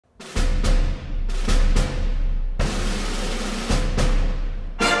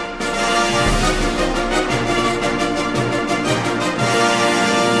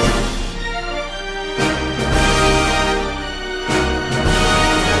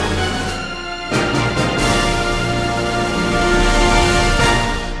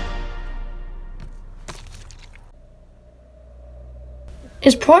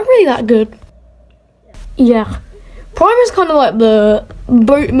Is Prime really that good? Yeah. Prime is kind of like the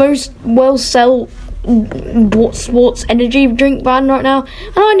most well-sold sports energy drink brand right now,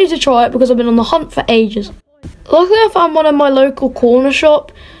 and I need to try it because I've been on the hunt for ages. Luckily I found one in my local corner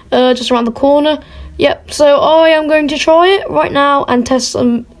shop, just around the corner. Yep, so I am going to try it right now and test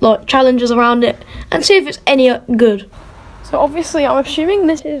some like challenges around it and see if it's any good. So obviously I'm assuming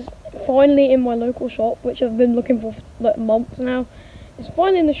this is finally in my local shop, which I've been looking for like months now. It's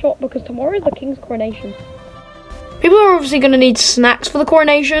finally in the shop because tomorrow is the King's coronation. People are obviously going to need snacks for the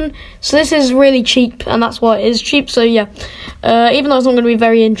coronation, so this is really cheap, and that's why it is cheap, so yeah. Even though it's not going to be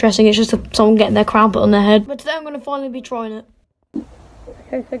very interesting, it's just someone getting their crown put on their head. But today I'm going to finally be trying it.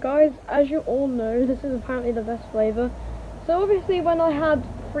 Okay, so guys, as you all know, this is apparently the best flavour. So obviously when I had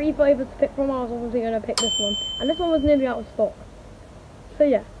 3 flavours to pick from, I was obviously going to pick this one. And this one was nearly out of stock. So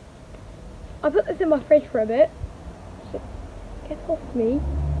yeah. I put this in my fridge for a bit. So, get off me.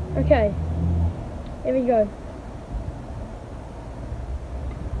 Okay. Here we go.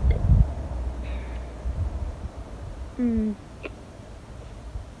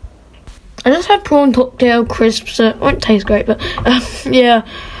 I just had prawn cocktail crisps, so it won't taste great, but yeah.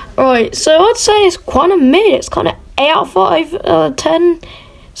 Right, so I'd say it's quite a mid. It's kind of 8 out of 5, 10.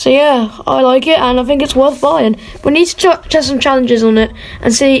 So yeah, I like it and I think it's worth buying. We need to test some challenges on it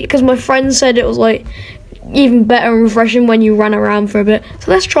and see, because my friend said it was like even better and refreshing when you run around for a bit. So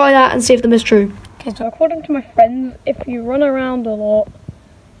let's try that and see if them is true. Okay, so according to my friends, if you run around a lot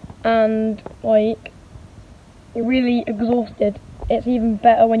and like you're really exhausted, it's even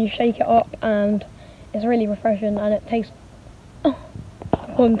better when you shake it up, and it's really refreshing and it tastes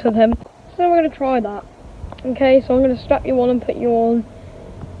onto them. So we're going to try that. Okay, so I'm going to strap you on and put you on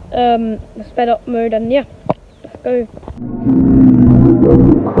the sped up mode, and yeah, let's go.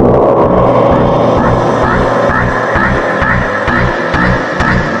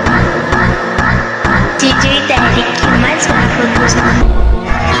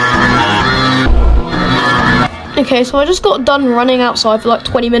 Okay, so I just got done running outside for like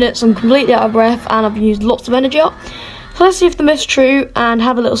 20 minutes. I'm completely out of breath and I've used lots of energy up. So let's see if the myth's true and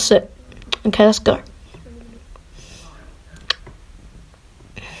have a little sip. Okay, let's go.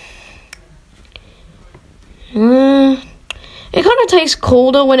 It kind of tastes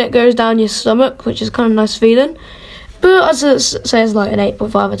colder when it goes down your stomach, which is kind of a nice feeling. But as it says, like an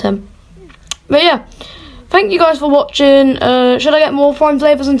 8.5 out of 10. But yeah. Thank you guys for watching. Should I get more Prime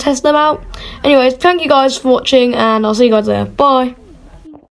flavours and test them out? Anyways, thank you guys for watching, and I'll see you guys there. Bye.